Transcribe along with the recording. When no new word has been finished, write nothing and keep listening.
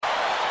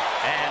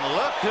And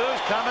look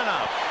who's coming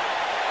up.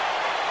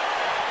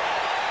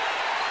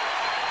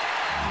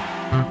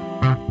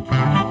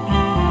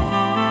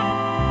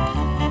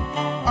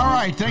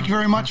 All right, thank you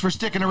very much for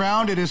sticking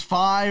around. It is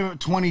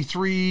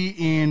 5:23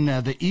 in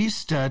the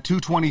East,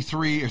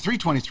 2:23 or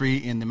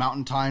 3:23 in the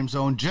Mountain Time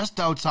Zone, just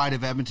outside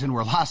of Edmonton,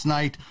 where last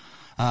night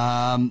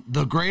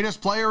the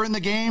greatest player in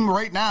the game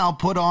right now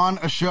put on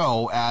a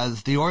show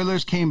as the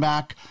Oilers came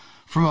back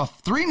from a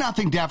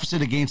 3-0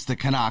 deficit against the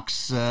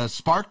Canucks,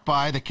 sparked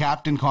by the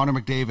captain Connor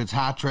McDavid's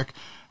hat trick.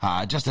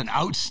 Just an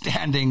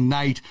outstanding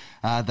night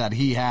that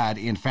he had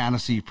in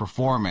fantasy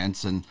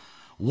performance, and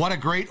what a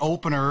great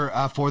opener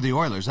for the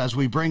Oilers. As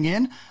we bring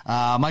in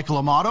Michael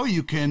Amato,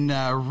 you can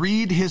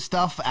read his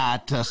stuff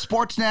at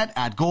Sportsnet,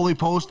 at Goalie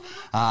Post.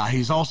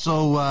 He's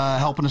also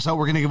helping us out.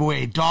 We're going to give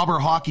away a Dauber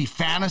Hockey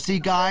Fantasy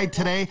Guide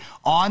today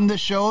on the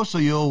show, so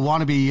you'll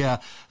want to be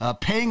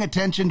paying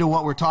attention to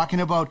what we're talking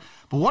about.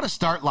 But what a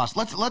start, Loss.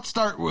 Let's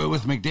start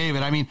with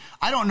McDavid. I mean,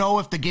 I don't know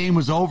if the game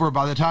was over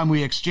by the time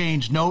we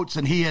exchanged notes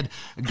and he had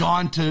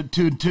gone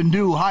to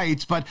new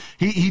heights, but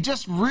he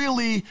just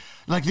really,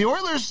 like, the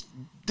Oilers,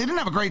 they didn't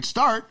have a great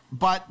start,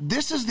 but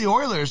this is the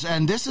Oilers,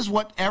 and this is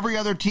what every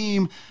other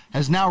team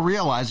is now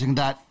realizing,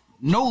 that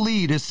no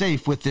lead is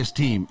safe with this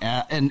team.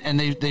 And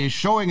they're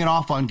showing it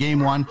off on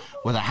game one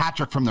with a hat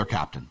trick from their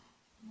captain.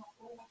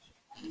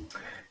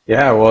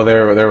 Yeah, well,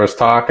 there was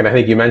talk, and I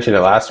think you mentioned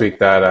it last week,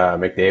 that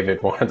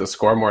McDavid wanted to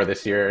score more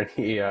this year, and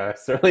he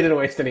certainly didn't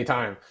waste any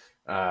time.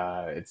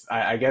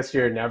 I guess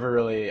you're never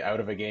really out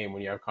of a game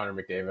when you have Connor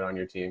McDavid on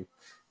your team.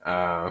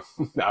 That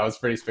was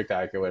pretty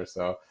spectacular.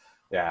 So,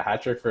 yeah,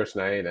 hat trick first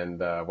night, and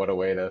what a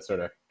way to sort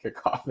of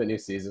kick off the new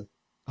season.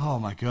 Oh,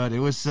 my God. It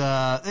was,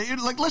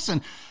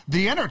 listen,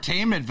 the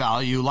entertainment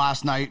value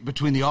last night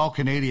between the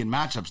all-Canadian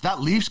matchups,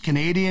 that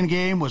Leafs-Canadian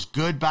game was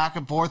good back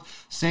and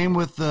forth. Same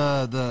with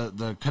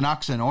the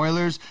Canucks and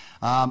Oilers.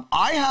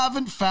 I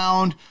haven't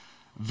found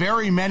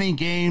very many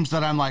games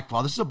that I'm like,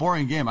 well, this is a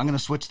boring game, I'm going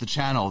to switch the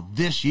channel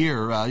this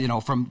year.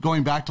 From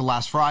going back to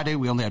last Friday,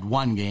 we only had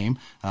one game,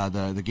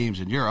 the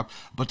games in Europe.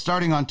 But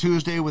starting on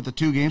Tuesday with the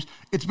two games,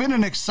 it's been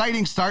an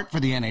exciting start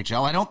for the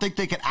NHL. I don't think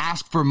they could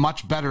ask for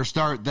much better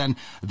start than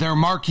their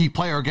marquee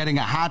player getting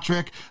a hat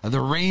trick,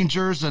 the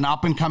Rangers, an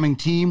up-and-coming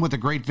team with a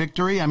great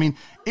victory. I mean,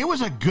 it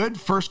was a good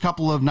first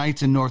couple of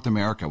nights in North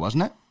America,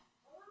 wasn't it?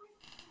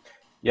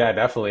 Yeah,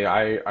 definitely.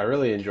 I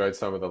really enjoyed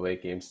some of the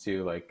late games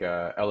too. Like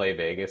LA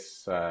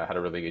Vegas had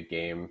a really good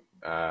game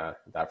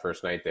that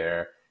first night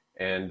there,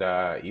 and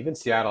even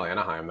Seattle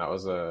Anaheim. That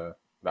was a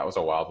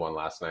wild one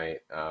last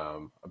night.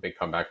 A big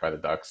comeback by the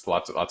Ducks.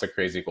 Lots of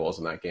crazy goals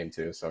in that game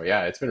too. So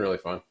yeah, it's been really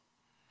fun.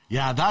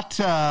 Yeah,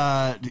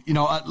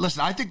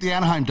 listen, I think the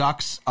Anaheim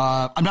Ducks,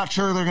 I'm not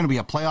sure they're going to be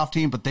a playoff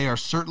team, but they are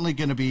certainly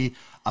going to be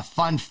a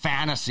fun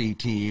fantasy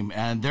team,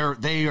 and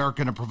they are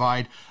going to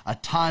provide a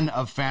ton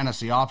of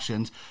fantasy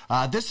options.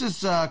 This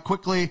is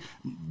quickly,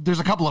 there's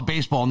a couple of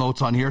baseball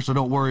notes on here, so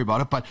don't worry about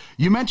it, but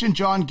you mentioned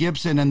John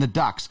Gibson and the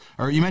Ducks,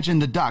 or you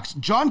mentioned the Ducks.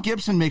 John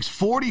Gibson makes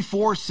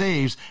 44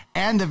 saves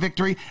and the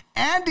victory,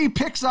 and he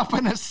picks up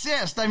an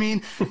assist. I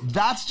mean,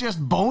 that's just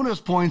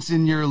bonus points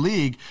in your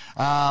league.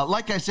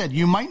 Like I said,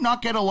 you might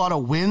not get a lot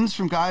of wins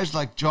from guys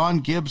like John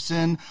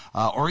Gibson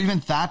or even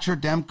Thatcher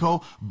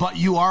Demko, but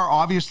you are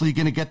obviously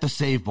going to get the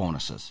save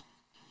bonuses.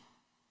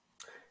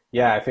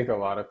 Yeah, I think a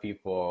lot of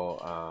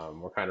people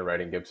were kind of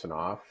writing Gibson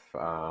off,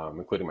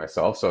 including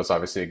myself. So it's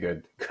obviously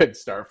a good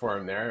start for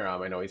him there.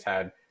 I know he's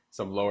had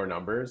some lower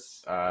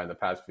numbers in the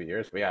past few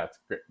years, but yeah,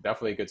 it's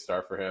definitely a good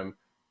start for him.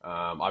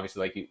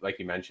 Obviously, like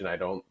you mentioned, I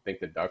don't think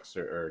the Ducks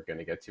are going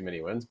to get too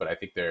many wins, but I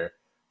think they're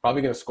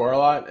probably going to score a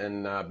lot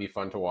and be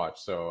fun to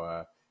watch.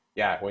 So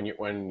yeah, when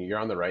you're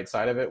on the right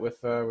side of it with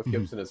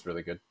Gibson, it's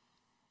really good.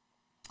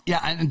 Yeah,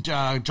 and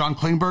John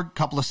Klingberg,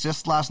 couple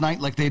assists last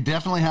night. Like, they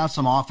definitely have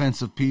some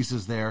offensive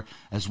pieces there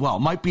as well.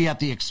 Might be at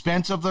the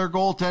expense of their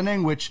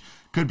goaltending, which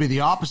could be the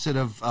opposite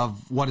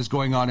of what is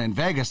going on in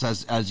Vegas,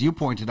 as you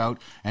pointed out.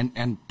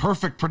 And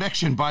perfect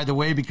prediction, by the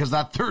way, because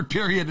that third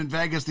period in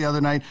Vegas the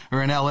other night,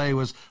 or in LA,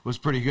 was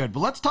pretty good.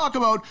 But let's talk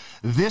about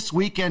this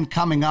weekend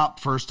coming up,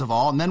 first of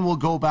all, and then we'll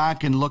go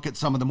back and look at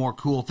some of the more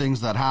cool things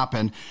that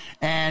happened.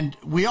 And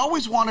we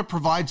always want to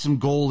provide some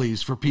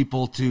goalies for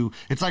people to,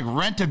 it's like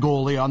rent a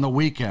goalie on the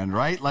weekend,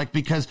 right? Like,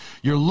 because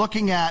you're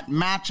looking at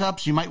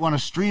matchups, you might want to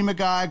stream a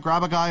guy,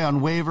 grab a guy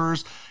on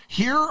waivers.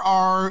 Here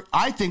are,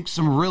 I think,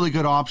 some really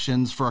good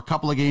options for a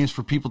couple of games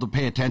for people to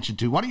pay attention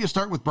to. Why don't you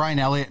start with Brian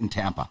Elliott in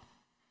Tampa?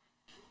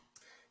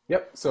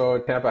 Yep. So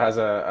Tampa has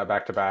a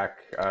back-to-back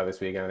this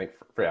weekend. I think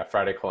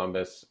Friday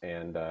Columbus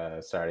and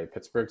Saturday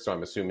Pittsburgh. So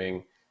I'm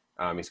assuming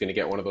he's going to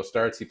get one of those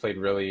starts. He played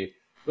really,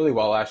 really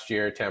well last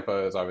year.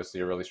 Tampa is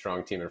obviously a really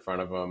strong team in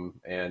front of him,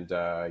 and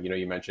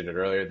you mentioned it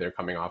earlier. They're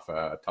coming off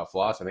a tough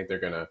loss. I think they're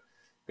going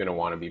to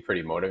want to be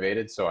pretty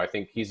motivated. So I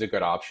think he's a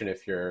good option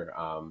if you're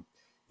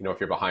if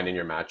you're behind in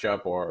your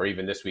matchup, or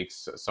even this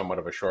week's somewhat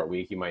of a short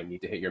week, you might need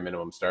to hit your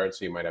minimum start,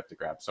 so you might have to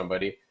grab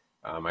somebody.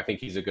 I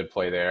think he's a good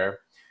play there.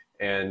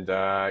 And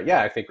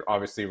I think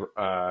obviously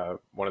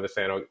one of the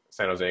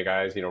San Jose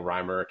guys,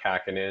 Reimer,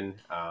 Kakkonen,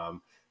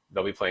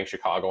 they'll be playing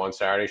Chicago on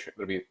Saturday.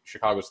 It'll be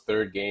Chicago's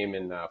third game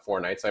in 4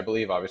 nights, I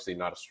believe. Obviously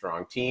not a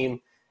strong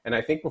team. And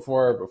I think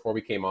before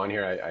we came on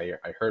here,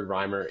 I heard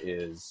Reimer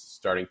is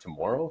starting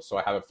tomorrow. So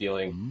I have a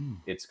feeling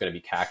it's going to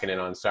be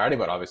Kakinen on Saturday,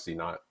 but obviously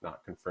not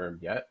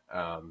confirmed yet.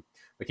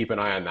 But keep an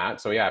eye on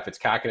that. So yeah, if it's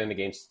Kakinen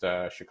against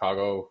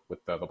Chicago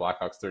with the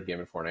Blackhawks third game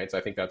in 4 nights,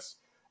 I think that's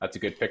a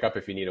good pickup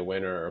if you need a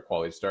win or a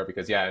quality start.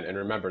 Because yeah, and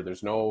remember,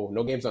 there's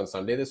no games on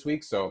Sunday this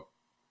week. So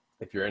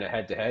if you're in a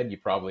head-to-head, you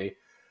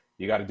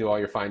got to do all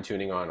your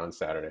fine-tuning on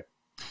Saturday.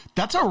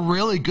 That's a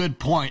really good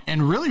point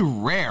and really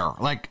rare.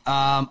 Like,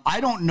 I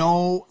don't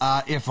know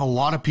if a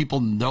lot of people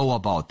know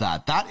about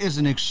that. That is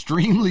an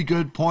extremely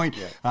good point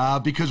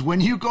because when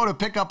you go to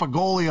pick up a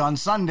goalie on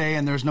Sunday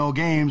and there's no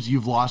games,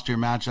 you've lost your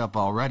matchup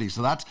already.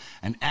 So that's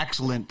an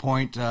excellent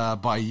point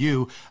by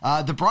you.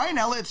 The Brian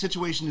Elliott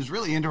situation is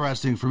really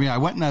interesting for me. I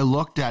went and I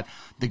looked at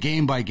the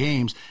game by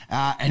games,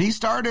 and he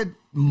started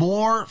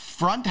more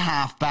front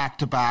half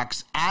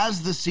back-to-backs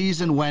as the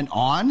season went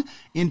on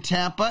in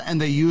Tampa, and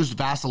they used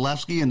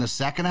Vasilevsky in the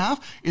second half.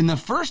 In the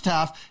first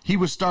half, he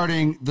was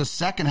starting the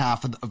second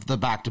half of the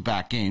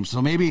back-to-back games.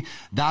 So maybe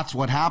that's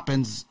what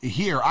happens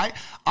here.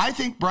 I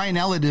think Brian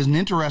Elliott is an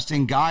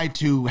interesting guy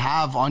to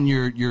have on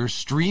your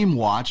stream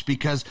watch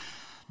because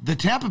the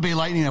Tampa Bay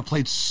Lightning have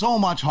played so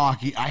much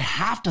hockey. I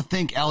have to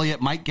think Elliott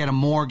might get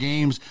more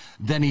games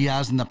than he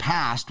has in the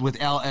past with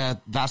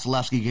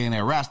Vasilevsky getting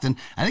a rest. And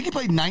I think he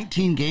played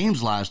 19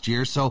 games last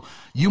year. So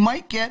you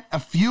might get a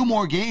few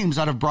more games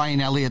out of Brian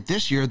Elliott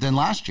this year than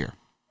last year.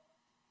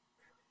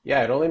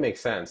 Yeah, it only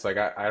makes sense. Like,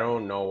 I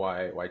don't know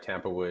why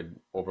Tampa would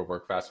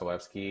overwork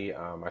Vasilevsky.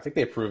 I think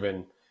they've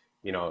proven,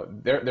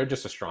 they're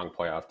just a strong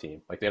playoff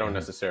team. Like, they don't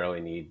necessarily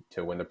need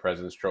to win the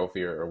President's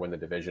Trophy or win the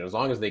division. As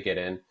long as they get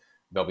in,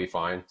 they'll be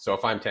fine. So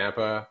if I'm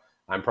Tampa,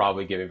 I'm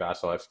probably giving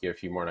Vasilevsky a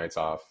few more nights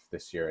off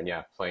this year. And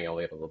yeah, playing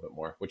Elliott a little bit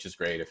more, which is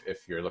great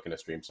if you're looking to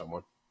stream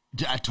someone.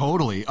 Yeah,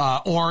 totally.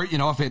 Or,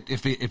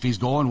 if he's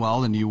going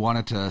well and you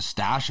wanted to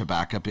stash a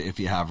backup if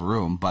you have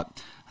room.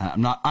 But I'm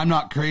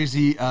not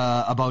crazy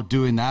about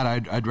doing that.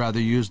 I'd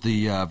rather use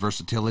the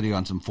versatility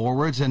on some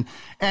forwards. And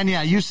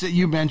yeah,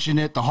 you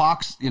mentioned it. The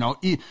Hawks,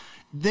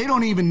 they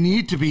don't even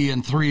need to be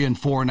in 3 and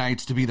 4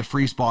 nights to be the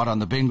free spot on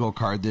the bingo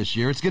card this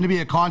year. It's going to be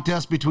a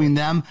contest between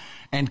them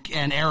and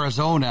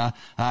Arizona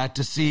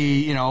to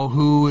see,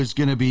 who is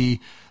going to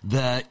be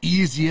the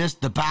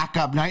easiest, the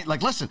backup night.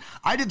 Like, listen,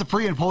 I did the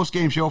pre and post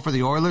game show for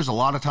the Oilers a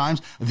lot of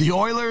times. The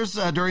Oilers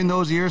during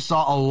those years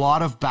saw a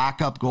lot of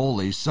backup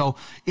goalies. So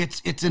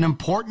it's an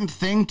important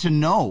thing to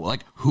know,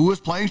 like, who is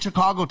playing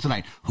Chicago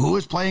tonight? Who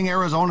is playing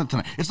Arizona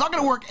tonight? It's not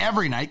going to work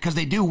every night because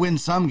they do win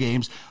some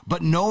games,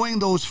 but knowing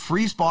those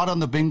free spot on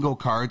the bingo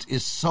cards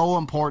is so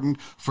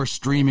important for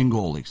streaming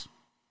goalies.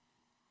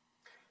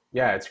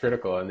 Yeah, it's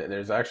critical. And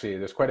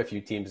there's quite a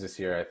few teams this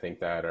year, I think,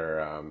 that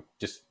are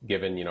just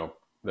given,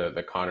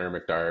 the Connor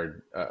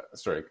Bedard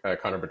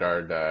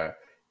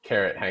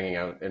carrot hanging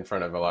out in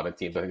front of a lot of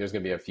teams. I think there's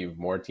going to be a few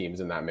more teams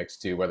in that mix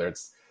too, whether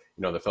it's,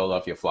 the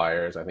Philadelphia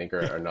Flyers, I think,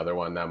 are another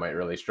one that might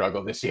really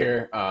struggle this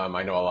year.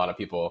 I know a lot of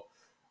people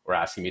were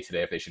asking me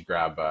today if they should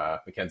grab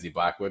Mackenzie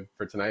Blackwood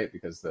for tonight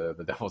because the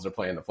Devils are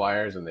playing the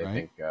Flyers and they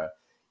think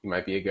he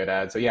might be a good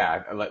ad. So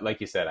yeah, like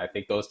you said, I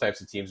think those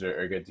types of teams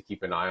are good to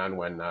keep an eye on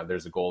when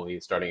there's a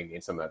goalie starting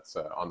against them that's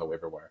on the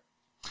waiver wire.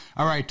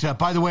 All right.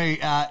 By the way,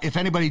 if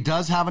anybody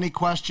does have any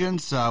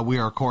questions, we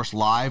are, of course,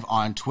 live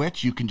on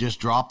Twitch. You can just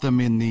drop them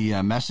in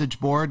the message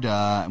board,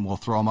 and we'll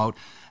throw them out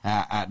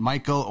at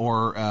Michael,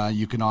 or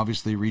you can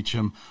obviously reach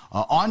him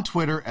on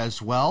Twitter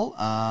as well.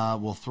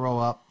 We'll throw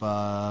up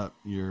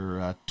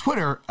your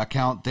Twitter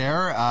account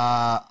there,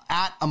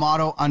 at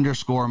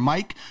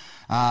Amato_Mike.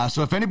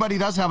 So if anybody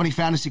does have any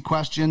fantasy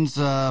questions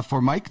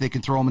for Mike, they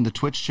can throw them in the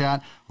Twitch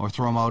chat or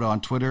throw them out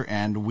on Twitter,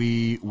 and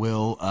we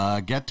will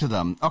get to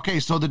them. Okay,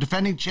 so the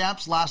defending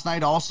champs last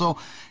night also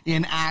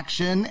in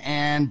action,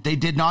 and they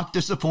did not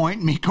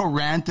disappoint. Mikko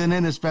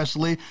Rantanen,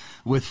 especially,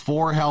 with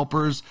 4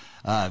 helpers.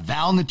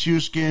 Val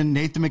Nichushkin,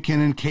 Nathan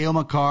McKinnon, Cale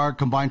Makar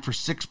combined for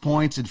 6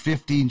 points and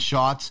 15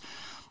 shots.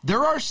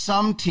 There are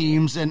some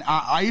teams, and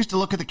I used to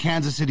look at the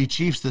Kansas City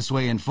Chiefs this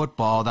way in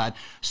football, that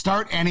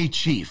start any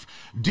Chief.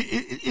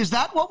 Is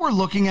that what we're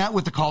looking at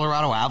with the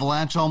Colorado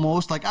Avalanche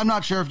almost? Like, I'm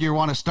not sure if you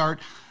want to start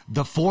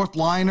the fourth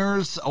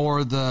liners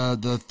or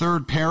the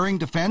third pairing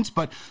defense,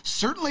 but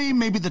certainly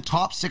maybe the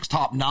top 6,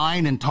 top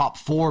 9, and top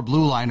 4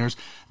 blue liners,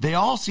 they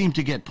all seem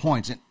to get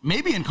points. And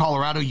maybe in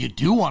Colorado you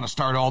do want to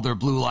start all their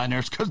blue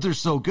liners because they're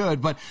so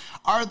good, but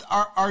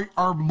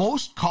are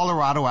most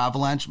Colorado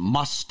Avalanche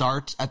must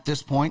starts at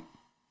this point?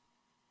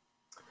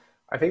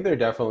 I think they're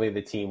definitely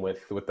the team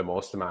with the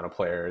most amount of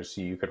players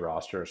you could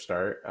roster or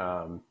start.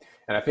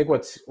 And I think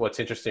what's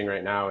interesting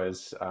right now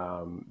is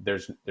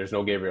there's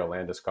no Gabriel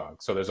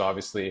Landeskog. So there's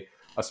obviously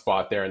a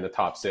spot there in the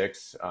top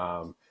 6.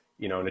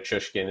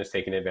 Nichushkin is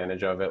taking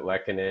advantage of it.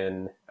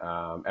 Lehkonen,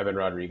 Evan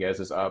Rodriguez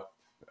is up.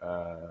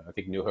 I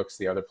think Newhook's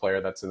the other player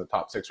that's in the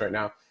top 6 right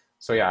now.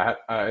 So yeah,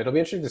 it'll be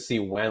interesting to see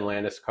when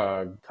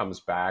Landeskog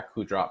comes back,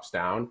 who drops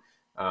down.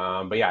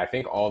 But yeah, I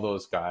think all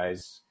those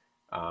guys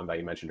that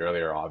you mentioned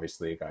earlier,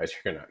 obviously guys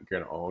you're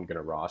gonna own,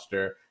 gonna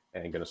roster,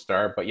 and gonna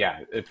start. But yeah,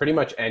 pretty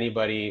much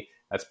anybody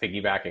that's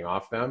piggybacking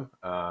off them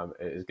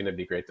is going to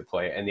be great to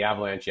play. And the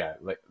Avalanche, yeah,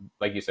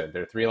 like you said,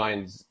 they're 3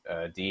 lines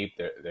deep.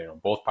 They're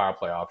both power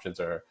play options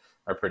are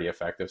pretty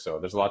effective. So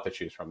there's a lot to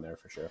choose from there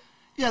for sure.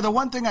 Yeah, the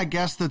one thing I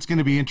guess that's going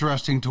to be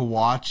interesting to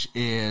watch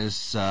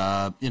is,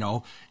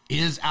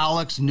 is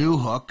Alex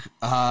Newhook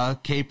a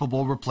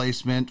capable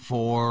replacement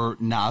for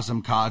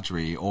Nazem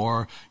Kadri?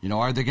 Or,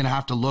 are they going to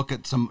have to look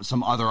at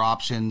some other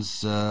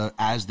options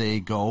as they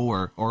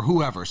go or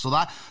whoever? So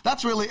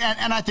that's really,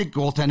 and I think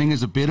goaltending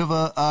is a bit of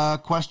a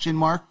question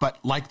mark, but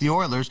like the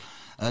Oilers,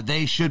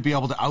 they should be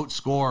able to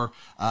outscore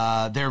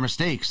their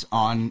mistakes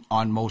on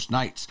most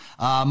nights.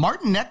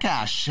 Martin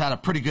Neckash had a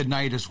pretty good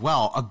night as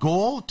well. A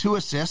goal, 2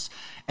 assists,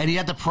 and he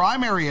had the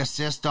primary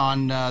assist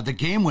on the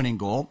game-winning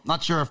goal.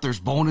 Not sure if there's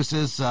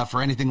bonuses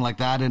for anything like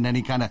that in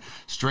any kind of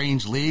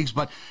strange leagues,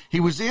 but he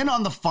was in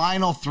on the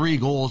final 3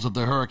 goals of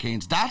the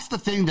Hurricanes. That's the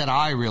thing that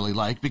I really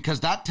like, because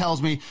that tells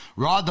me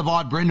Rod the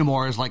Bod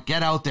Brindamore is like,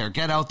 get out there,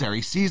 get out there.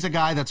 He sees a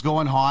guy that's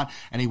going hot,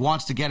 and he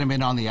wants to get him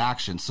in on the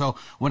action. So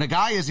when a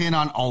guy is in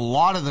on a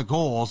lot of the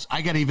goals,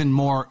 I get even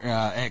more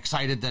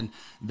excited than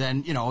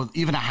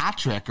even a hat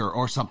trick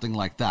or something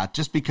like that,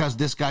 just because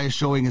this guy is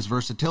showing his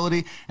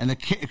versatility, and the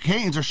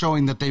Canes are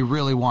showing that they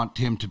really want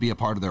him to be a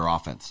part of their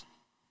offense.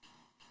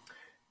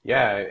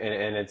 Yeah,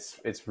 and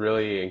it's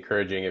really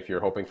encouraging if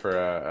you're hoping for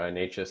a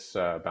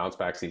Necas bounce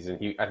back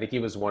season. I think he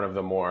was one of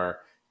the more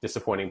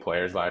disappointing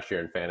players last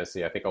year in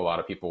fantasy. I think a lot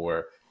of people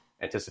were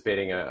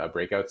anticipating a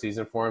breakout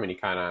season for him, and he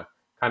kind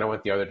of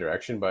went the other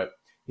direction. But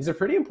he's a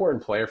pretty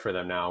important player for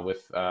them now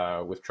with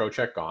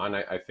Trocheck gone.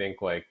 I think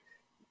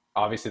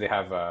obviously they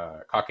have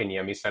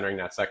Kotkaniemi centering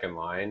that second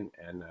line,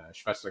 and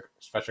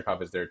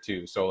Svechnikov is there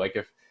too. So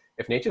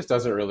if Necas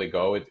doesn't really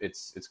go,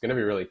 it's going to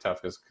be really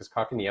tough because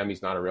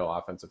Kotkaniemi's not a real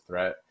offensive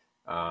threat.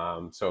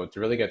 So to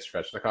really get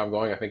Svechnikov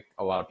going, I think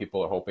a lot of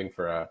people are hoping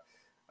for a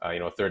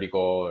 30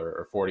 goal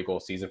or 40 goal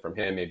season from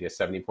him, maybe a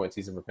 70-point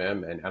season from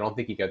him, and I don't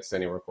think he gets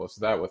anywhere close to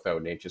that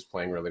without Necas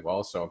playing really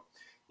well. So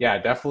yeah,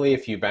 definitely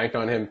if you banked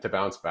on him to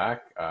bounce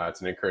back,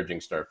 it's an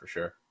encouraging start for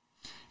sure.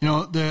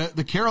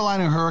 The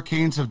Carolina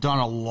Hurricanes have done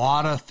a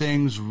lot of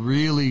things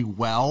really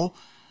well.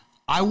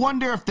 I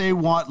wonder if they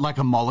want like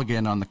a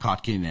mulligan on the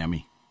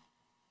Kotkaniemi.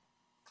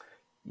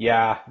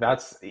 Yeah,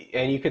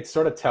 and you could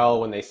sort of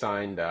tell when they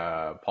signed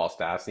Paul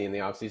Stastny in the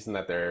offseason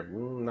that they're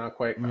not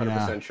quite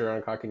 100% sure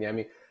on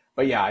Kotkaniemi.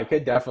 But yeah, I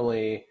could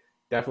definitely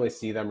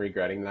see them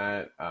regretting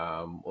that.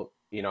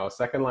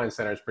 Second line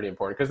center is pretty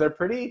important because they're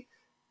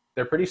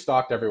pretty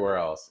stocked everywhere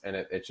else, and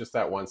it's just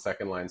that one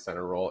second line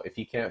center role. If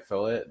he can't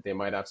fill it, they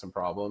might have some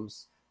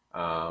problems.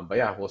 But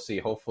yeah, we'll see.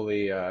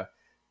 Hopefully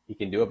he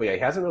can do it. But yeah, he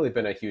hasn't really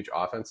been a huge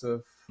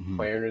offensive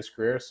player in his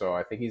career, so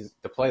I think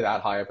to play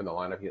that high up in the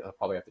lineup, he'll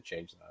probably have to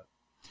change that.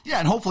 Yeah,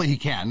 and hopefully he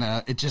can.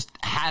 It just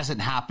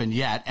hasn't happened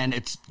yet, and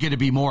it's going to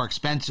be more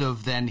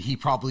expensive than he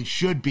probably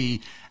should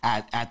be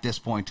at this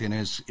point in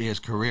his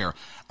career.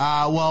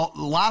 Well,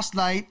 last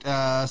night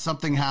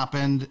something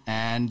happened,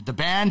 and the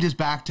band is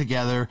back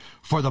together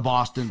for the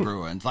Boston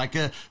Bruins. And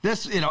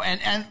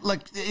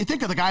you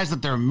think of the guys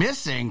that they're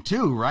missing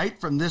too, right,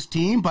 from this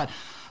team, but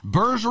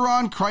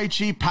Bergeron,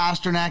 Krejci,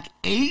 Pasternak,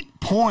 8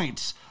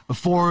 points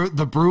for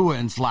the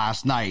Bruins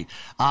last night.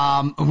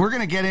 We're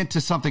going to get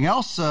into something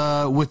else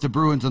with the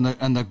Bruins and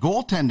the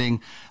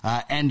goaltending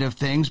end of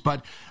things,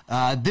 but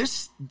a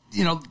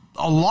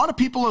lot of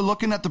people are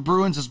looking at the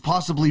Bruins as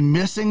possibly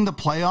missing the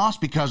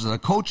playoffs because of the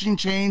coaching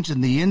change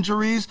and the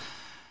injuries.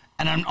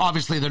 And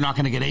obviously they're not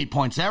going to get 8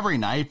 points every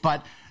night,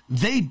 but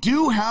they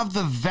do have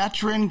the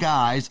veteran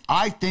guys,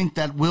 I think,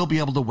 that will be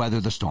able to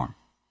weather the storm.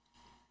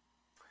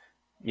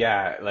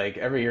 Yeah, like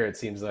every year it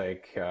seems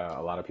like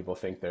a lot of people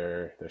think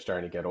they're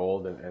starting to get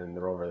old and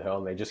they're over the hill,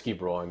 and they just keep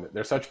rolling.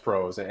 They're such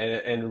pros, and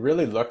it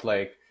really looked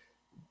like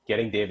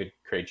getting David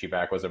Krejci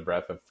back was a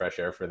breath of fresh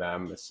air for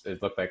them.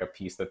 It looked like a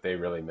piece that they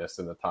really missed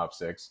in the top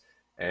 6.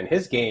 And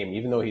his game,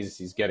 even though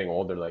he's getting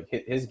older, like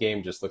his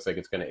game just looks like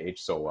it's going to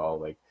age so well.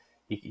 Like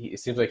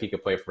it seems like he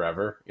could play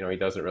forever. He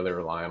doesn't really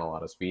rely on a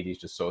lot of speed. He's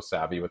just so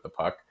savvy with the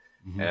puck,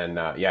 and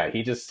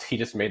he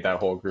just made that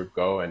whole group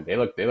go, and they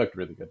looked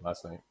really good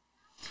last night.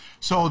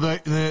 So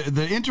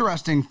the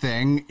interesting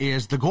thing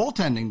is the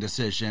goaltending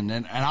decision,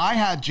 and I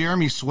had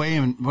Jeremy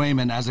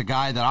Swayman as a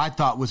guy that I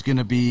thought was going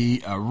to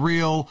be a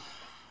real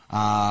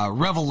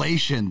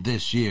revelation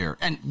this year.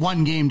 And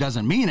one game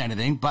doesn't mean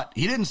anything, but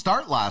he didn't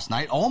start last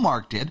night.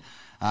 Ullmark did.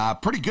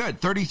 Pretty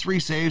good, 33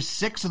 saves,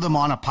 6 of them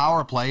on a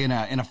power play in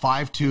a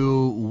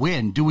 5-2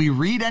 win. Do we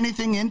read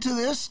anything into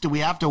this? Do we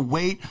have to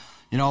wait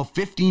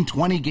 15,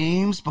 20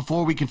 games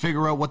before we can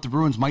figure out what the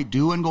Bruins might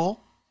do in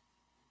goal?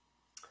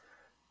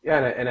 Yeah,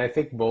 and I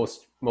think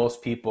most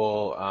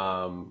people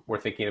were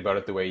thinking about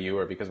it the way you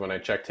were, because when I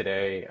checked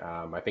today,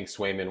 I think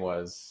Swayman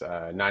was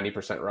 90%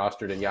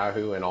 rostered in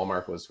Yahoo, and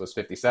Ullmark was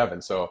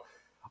 57. So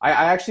I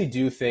actually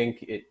do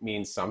think it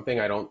means something.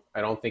 I don't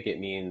think it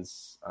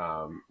means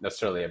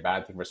necessarily a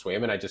bad thing for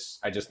Swayman. I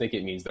just think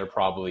it means they're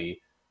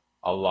probably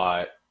a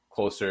lot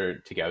closer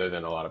together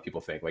than a lot of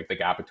people think. Like the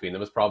gap between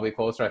them is probably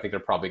closer. I think they're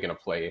probably going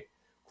to play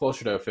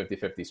closer to a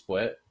 50-50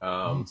 split.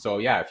 So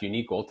yeah, if you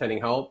need goaltending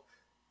help,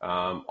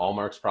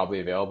 Allmark's probably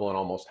available in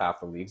almost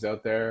half the leagues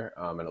out there.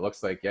 And it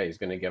looks like, yeah, he's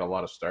going to get a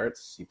lot of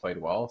starts. He played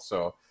well.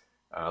 So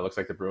it looks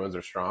like the Bruins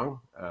are strong.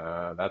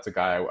 That's a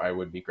guy I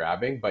would be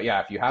grabbing. But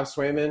yeah, if you have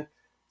Swayman,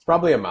 it's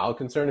probably a mild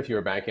concern. If you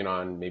were banking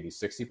on maybe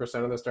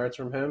 60% of the starts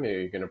from him,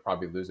 you're going to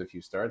probably lose a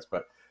few starts.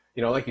 But,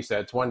 like you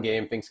said, it's one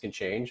game, things can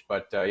change.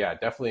 But yeah,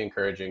 definitely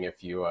encouraging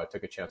if you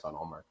took a chance on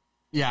Allmark.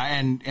 Yeah,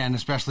 and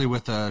especially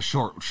with a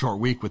short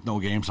week with no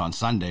games on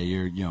Sunday,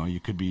 you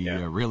could be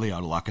really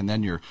out of luck, and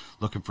then you're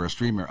looking for a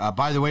streamer.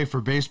 By the way,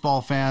 for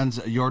baseball fans,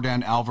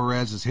 Yordan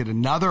Alvarez has hit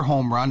another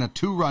home run, a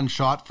 2-run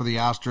shot for the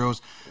Astros.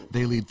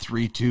 They lead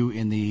 3-2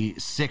 in the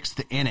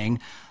 6th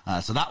inning.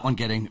 So that one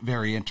getting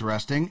very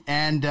interesting.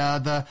 And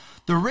the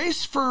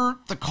race for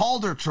the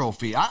Calder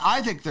Trophy,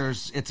 I think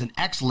it's an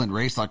excellent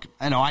race. Like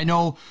I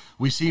know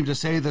we seem to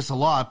say this a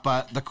lot,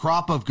 but the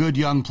crop of good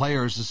young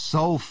players is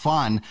so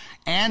fun.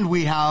 And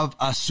we have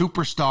a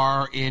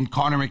superstar in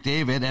Connor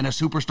McDavid and a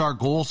superstar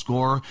goal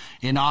scorer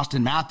in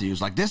Austin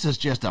Matthews. Like, this is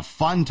just a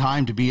fun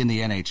time to be in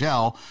the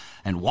NHL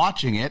and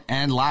watching it.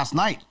 And last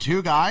night,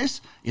 2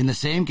 guys in the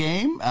same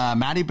game,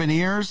 Matty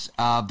Beniers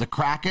of the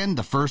Kraken,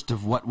 the first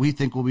of what we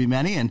think will be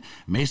many, and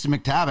Mason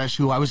McTavish,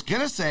 who I was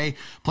going to say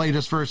played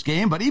his first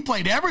game, but he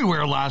played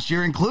everywhere last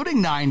year,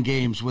 including 9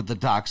 games with the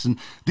Ducks. And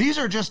these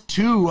are just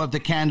 2 of the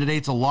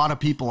candidates a lot of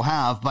people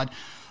have. But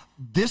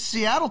this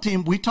Seattle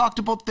team, we talked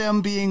about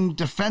them being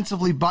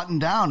defensively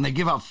buttoned down. They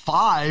give up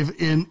 5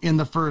 in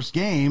the first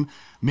game,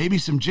 maybe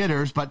some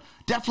jitters, but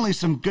definitely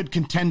some good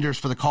contenders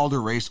for the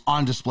Calder race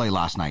on display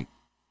last night.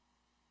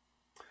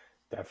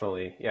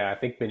 Definitely. Yeah, I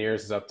think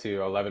Beniers is up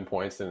to 11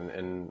 points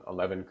in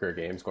 11 career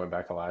games going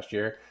back to last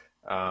year.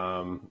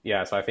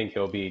 So I think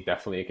he'll be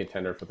definitely a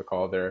contender for the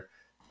Calder.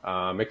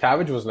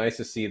 McTavish was nice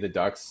to see the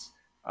Ducks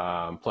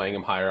playing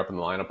him higher up in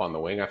the lineup on the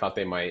wing. I thought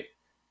they might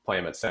play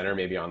him at center,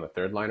 maybe on the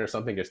third line or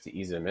something, just to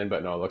ease him in.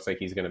 But no, it looks like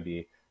he's going to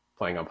be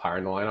playing up higher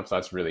in the lineup. So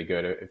that's really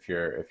good if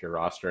you're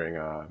rostering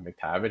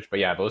McTavish. But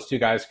yeah, those 2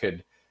 guys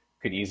could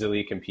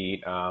easily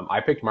compete.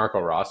 I picked Marco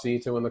Rossi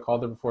to win the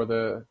Calder before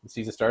the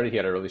season started. He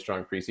had a really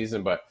strong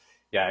preseason, but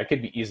yeah, it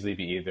could easily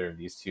be either of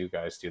these 2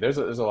 guys too. There's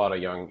a lot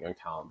of young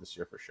talent this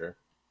year for sure.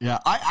 Yeah,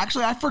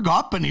 I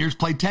forgot Beniers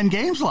played 10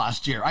 games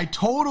last year. I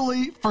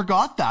totally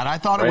forgot that. I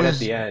thought right it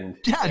was at the end.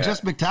 Yeah,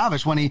 just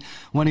McTavish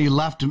when he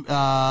left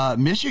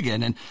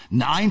Michigan, and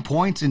 9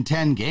 points in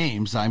 10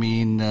 games. I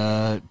mean,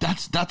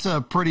 that's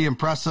a pretty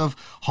impressive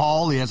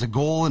haul. He has a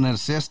goal and an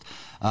assist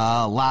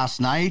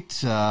last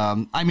night.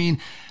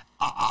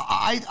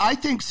 I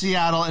think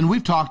Seattle, and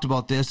we've talked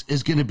about this,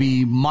 is going to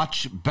be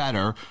much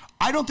better.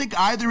 I don't think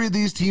either of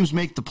these teams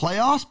make the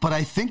playoffs, but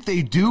I think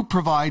they do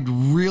provide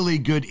really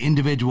good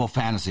individual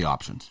fantasy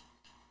options.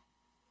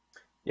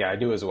 Yeah, I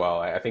do as well.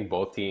 I think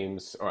both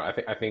teams, or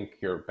I think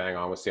you're bang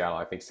on with Seattle.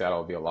 I think Seattle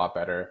will be a lot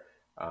better.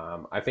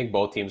 I think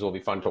both teams will be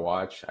fun to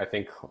watch. I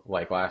think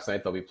like last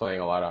night, they'll be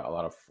playing a lot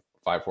of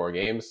 5-4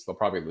 games. They'll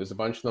probably lose a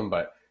bunch of them,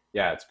 but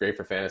yeah, it's great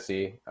for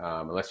fantasy.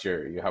 Unless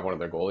you have one of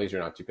their goalies,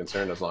 you're not too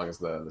concerned as long as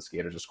the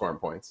skaters are scoring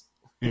points.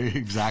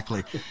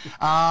 Exactly.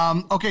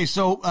 Okay,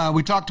 so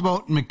we talked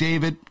about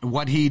McDavid,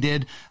 what he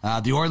did.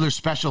 The Oilers'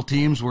 special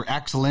teams were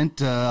excellent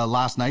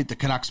last night. The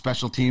Canucks'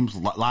 special teams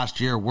last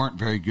year weren't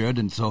very good,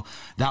 and so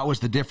that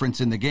was the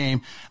difference in the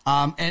game.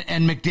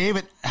 And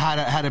McDavid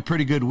had a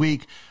pretty good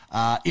week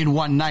in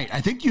one night. I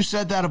think you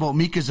said that about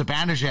Mika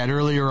Zibanejad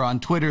earlier on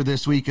Twitter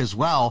this week as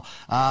well.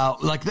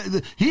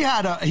 He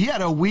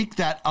had a week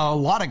that a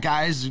lot of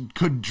guys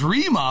could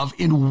dream of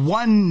in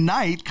one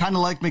night, kind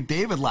of like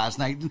McDavid last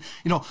night.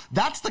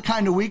 That's the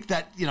kind of week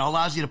that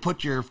allows you to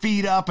put your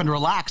feet up and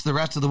relax the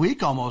rest of the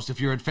week almost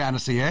if you're in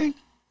fantasy, eh?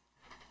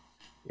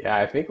 Yeah,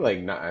 I think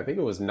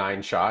it was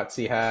 9 shots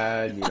he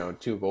had,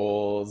 2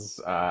 goals.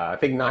 I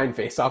think 9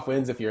 faceoff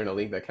wins if you're in a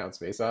league that counts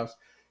faceoffs.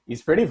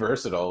 He's pretty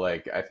versatile.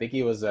 Like I think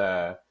he was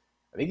had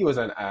an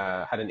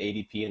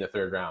ADP in the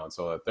 3rd round,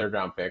 so a 3rd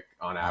round pick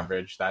on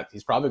average. That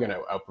he's probably going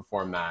to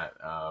outperform that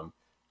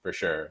for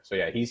sure. So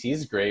yeah,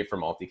 he's great for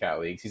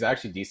multi-cat leagues. He's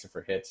actually decent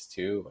for hits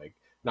too. Like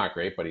not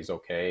great, but he's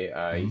okay.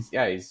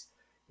 He's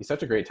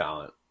such a great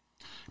talent.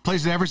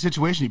 Plays in every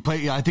situation.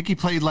 I think he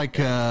played like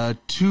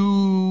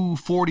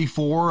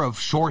 244 of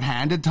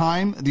shorthanded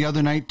time the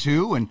other night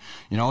too. And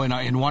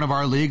in one of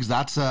our leagues,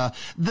 that's a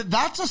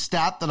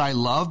stat that I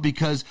love,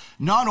 because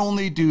not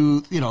only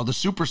do the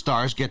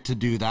superstars get to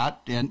do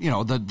that, and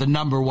the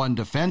number 1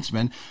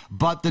 defenseman,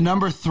 but the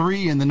number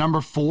 3 and the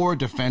number 4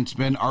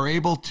 defensemen are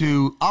able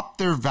to up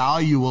their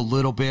value a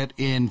little bit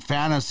in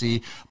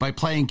fantasy by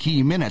playing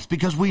key minutes,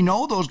 because we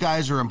know those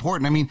guys are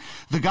important. I mean,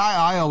 the guy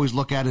I always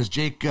look at is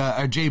Jay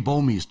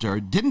Bouwmeester.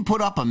 Didn't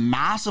put up a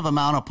massive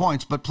amount of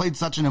points, but played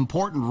such an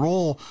important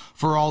role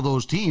for all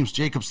those teams.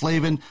 Jacob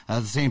Slavin,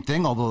 the same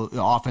thing, although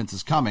the offense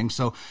is coming.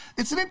 So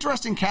it's an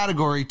interesting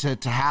category to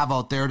have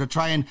out there to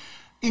try and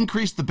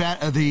increase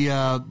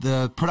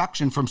the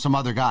production from some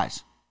other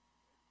guys.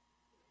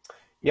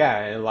 Yeah,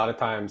 and a lot of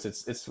times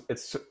it's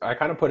I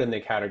kind of put in the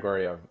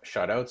category of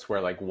shutouts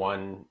where like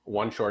one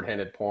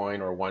shorthanded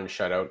point or one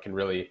shutout can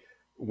really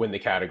win the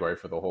category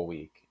for the whole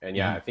week. And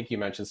yeah, I think you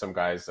mentioned some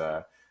guys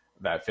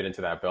that fit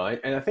into that bill.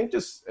 And I think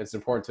just it's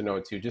important to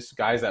note too, just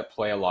guys that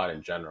play a lot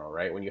in general,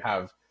 right? When you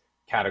have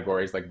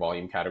categories like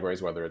volume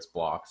categories, whether it's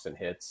blocks and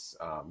hits,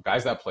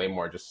 guys that play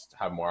more just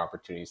have more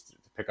opportunities to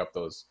pick up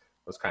those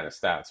kind of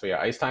stats. So yeah,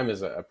 ice time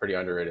is a pretty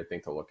underrated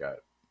thing to look at.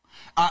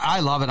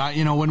 I love it.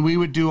 When we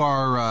would do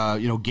our,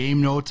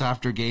 game notes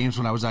after games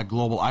when I was at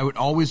Global, I would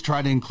always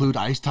try to include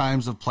ice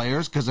times of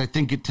players because I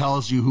think it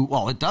tells you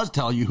it does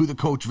tell you who the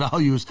coach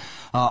values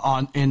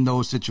in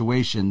those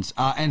situations.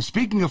 And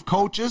speaking of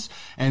coaches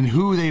and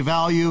who they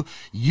value,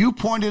 you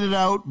pointed it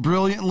out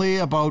brilliantly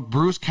about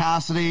Bruce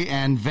Cassidy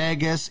and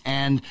Vegas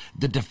and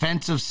the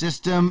defensive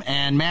system.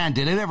 And man,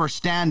 did it ever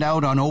stand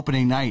out on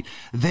opening night.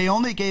 They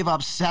only gave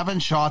up 7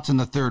 shots in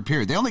the third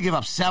period. They only gave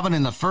up 7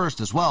 in the first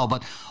as well,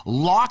 but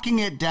locking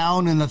it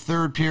down in the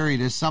third period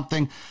is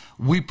something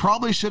we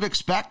probably should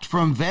expect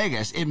from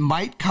Vegas. It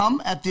might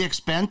come at the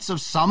expense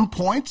of some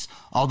points,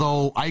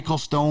 although Eichel,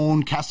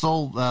 Stone,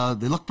 Kessel,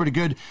 they look pretty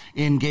good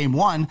in game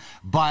 1,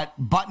 but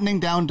buttoning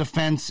down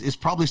defense is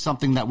probably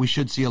something that we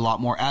should see a lot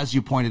more, as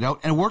you pointed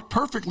out, and it worked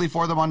perfectly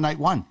for them on night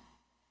 1.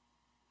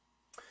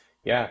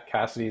 Yeah,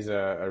 Cassidy's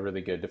a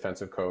really good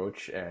defensive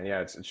coach, and yeah,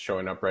 it's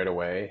showing up right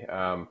away.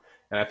 And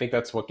I think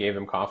that's what gave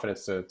him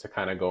confidence to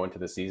kind of go into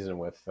the season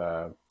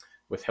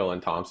with Hill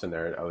and Thompson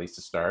there, at least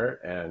to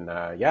start. And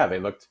yeah, they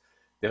looked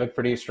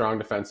pretty strong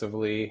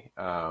defensively.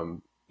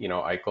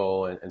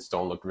 Eichel and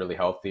Stone looked really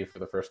healthy for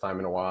the first time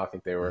in a while. I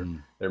think they're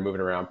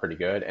moving around pretty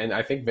good. And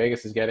I think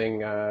Vegas is getting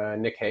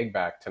Nick Hague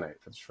back tonight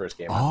for his first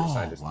game after he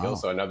signed his deal.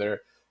 So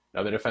another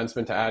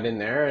defenseman to add in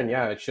there. And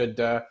yeah, it should.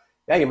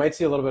 You might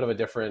see a little bit of a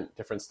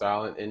different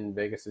style in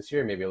Vegas this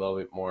year, maybe a little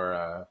bit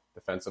more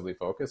defensively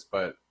focused.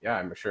 But yeah,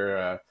 I'm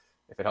sure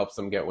if it helps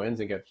them get wins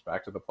and get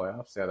back to the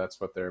playoffs, yeah,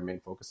 that's what their main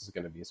focus is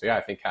going to be. So yeah,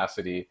 I think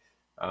Cassidy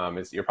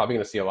you're probably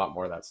going to see a lot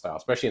more of that style,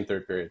 especially in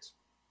third periods.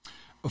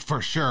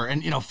 For sure.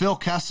 And, Phil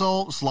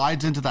Kessel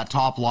slides into that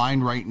top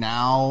line right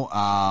now,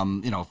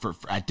 for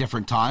at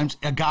different times.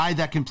 A guy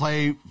that can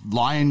play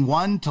line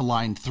 1 to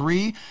line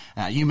 3.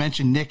 You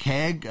mentioned Nick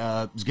Hague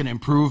is going to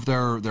improve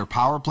their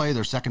power play,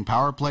 their second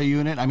power play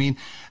unit. I mean,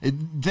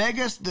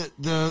 Vegas,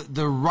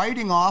 the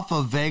writing off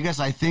of Vegas,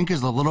 I think,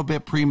 is a little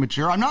bit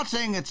premature. I'm not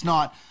saying it's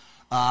not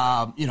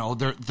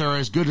they're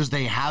as good as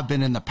they have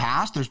been in the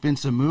past. There's been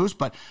some moves,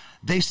 but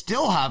they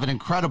still have an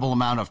incredible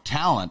amount of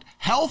talent.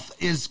 Health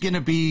is going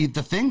to be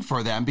the thing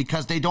for them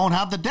because they don't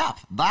have the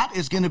depth. That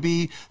is going to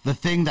be the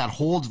thing that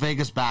holds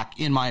Vegas back,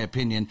 in my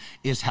opinion,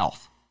 is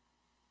health.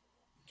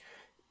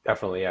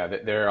 Definitely, yeah.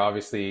 They're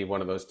obviously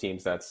one of those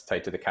teams that's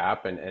tight to the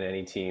cap, and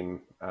any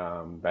team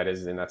that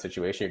is in that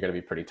situation, you're going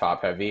to be pretty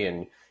top heavy,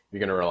 and you're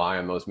going to rely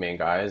on those main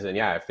guys. And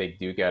yeah, if they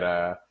do get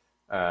a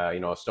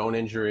Stone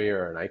injury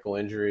or an Eichel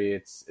injury,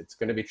 it's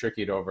going to be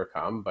tricky to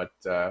overcome. But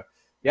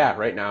yeah,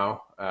 right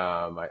now,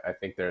 I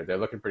think they're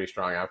looking pretty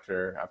strong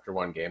after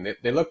one game.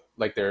 They look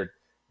like they're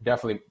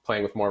definitely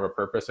playing with more of a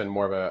purpose and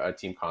more of a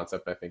team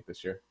concept, I think,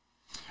 this year.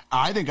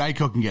 I think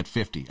Eichel can get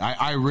 50.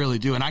 I really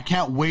do. And I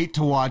can't wait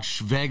to watch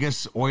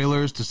Vegas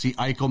Oilers to see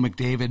Eichel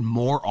McDavid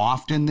more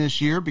often this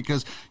year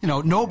because,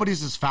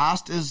 nobody's as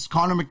fast as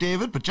Connor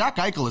McDavid, but Jack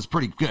Eichel is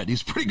pretty good.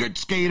 He's a pretty good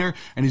skater,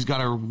 and he's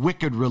got a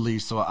wicked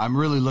release, so I'm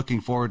really looking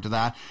forward to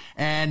that.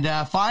 And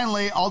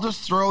finally, I'll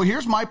just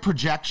here's my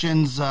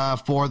projections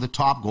for the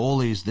top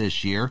goalies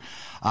this year.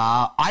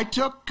 I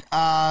took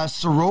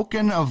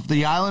Sorokin of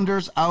the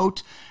Islanders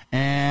out.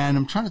 And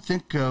I'm trying to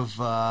think of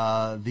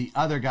the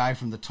other guy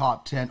from the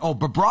top 10. Oh,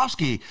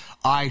 Bobrovsky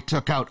I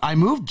took out. I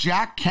moved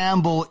Jack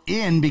Campbell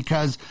in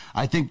because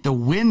I think the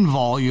win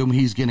volume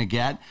he's going to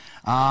get.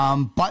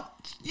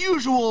 But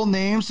usual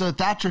names,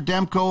 Thatcher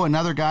Demko,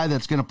 another guy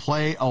that's going to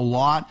play a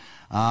lot.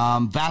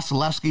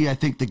 Vasilevsky, I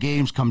think the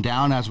games come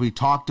down as we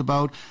talked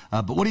about.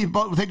 But what do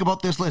you think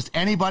about this list?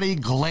 Anybody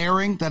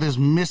glaring that is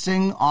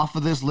missing off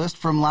of this list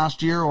from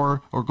last year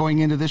or going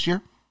into this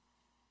year?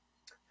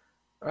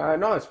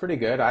 No, it's pretty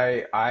good.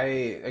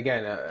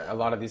 Again, a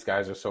lot of these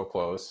guys are so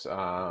close.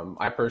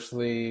 I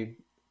personally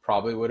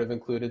probably would have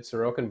included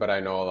Sorokin, but I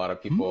know a lot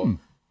of people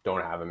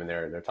don't have him in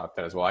their top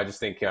 10 as well. I just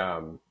think, I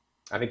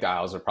think the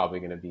Isles are probably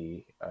going to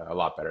be a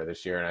lot better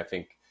this year. And I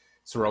think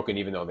Sorokin,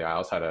 even though the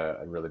Isles had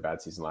a really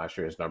bad season last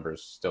year, his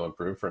numbers still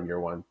improved from year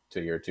 1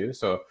 to year 2.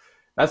 So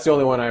that's the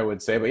only one I would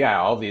say. But yeah,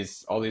 all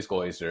these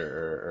goalies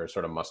are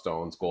sort of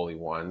must-owns, goalie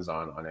ones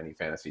on any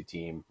fantasy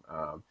team.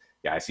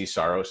 Yeah, I see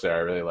Saros there.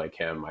 I really like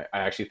him. I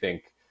actually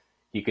think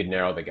he could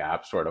narrow the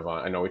gap sort of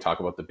on. I know we talk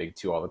about the big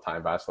two all the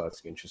time,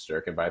 Vasilevsky and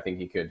Shesterkin, but I think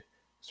he could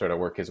sort of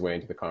work his way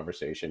into the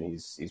conversation.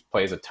 He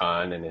plays a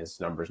ton and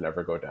his numbers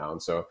never go down.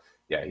 So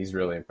yeah, he's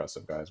really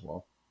impressive guy as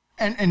well.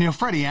 And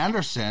Freddie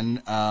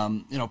Anderson,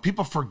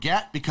 people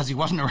forget because he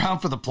wasn't around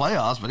for the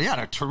playoffs, but he had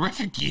a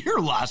terrific year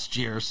last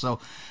year. So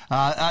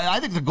I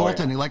think the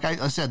goaltending, like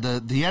I said,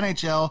 the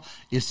NHL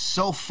is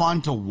so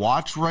fun to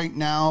watch right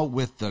now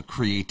with the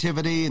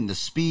creativity and the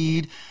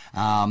speed.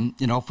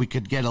 If we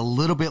could get a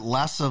little bit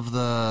less of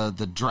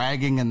the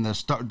dragging and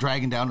the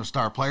dragging down the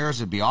star players,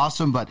 it'd be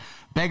awesome. But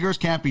beggars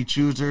can't be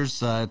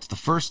choosers. It's the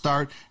first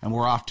start, and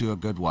we're off to a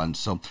good one.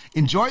 So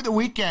enjoy the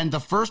weekend, the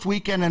first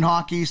weekend in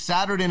hockey,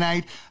 Saturday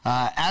night.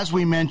 As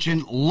we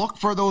mentioned, look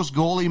for those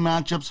goalie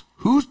matchups.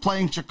 Who's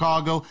playing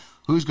Chicago?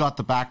 Who's got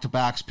the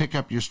back-to-backs? Pick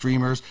up your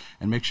streamers,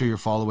 and make sure you're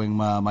following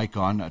Mike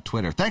on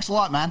Twitter. Thanks a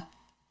lot, man.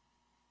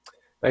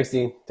 Thanks,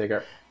 Dean. Take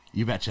care.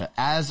 You betcha.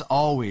 As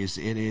always,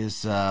 it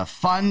is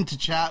fun to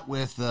chat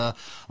with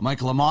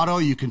Michael Amato.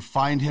 You can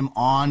find him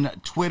on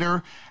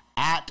Twitter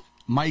at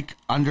Amato_Mike.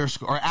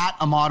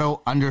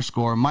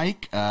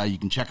 You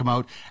can check him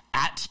out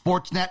at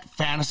Sportsnet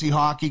Fantasy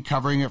Hockey,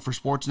 covering it for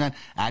Sportsnet,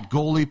 at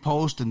Goalie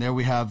Post, and there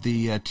we have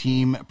the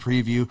team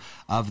preview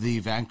of the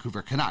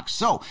Vancouver Canucks.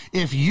 So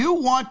if you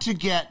want to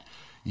get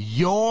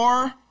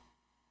your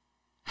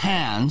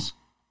hands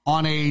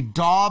on a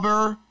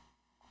Dauber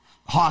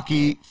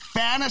Hockey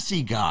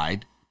fantasy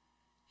guide,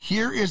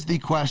 here is the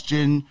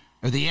question,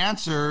 or the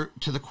answer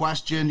to the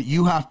question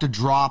you have to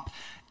drop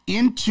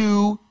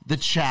into the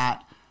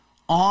chat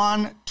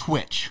on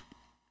Twitch.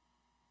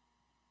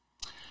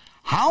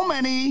 How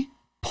many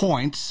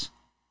points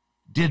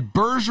did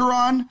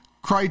Bergeron,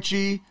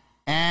 Krejci,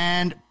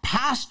 and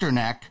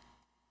Pasternak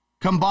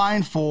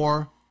combine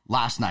for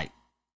last night?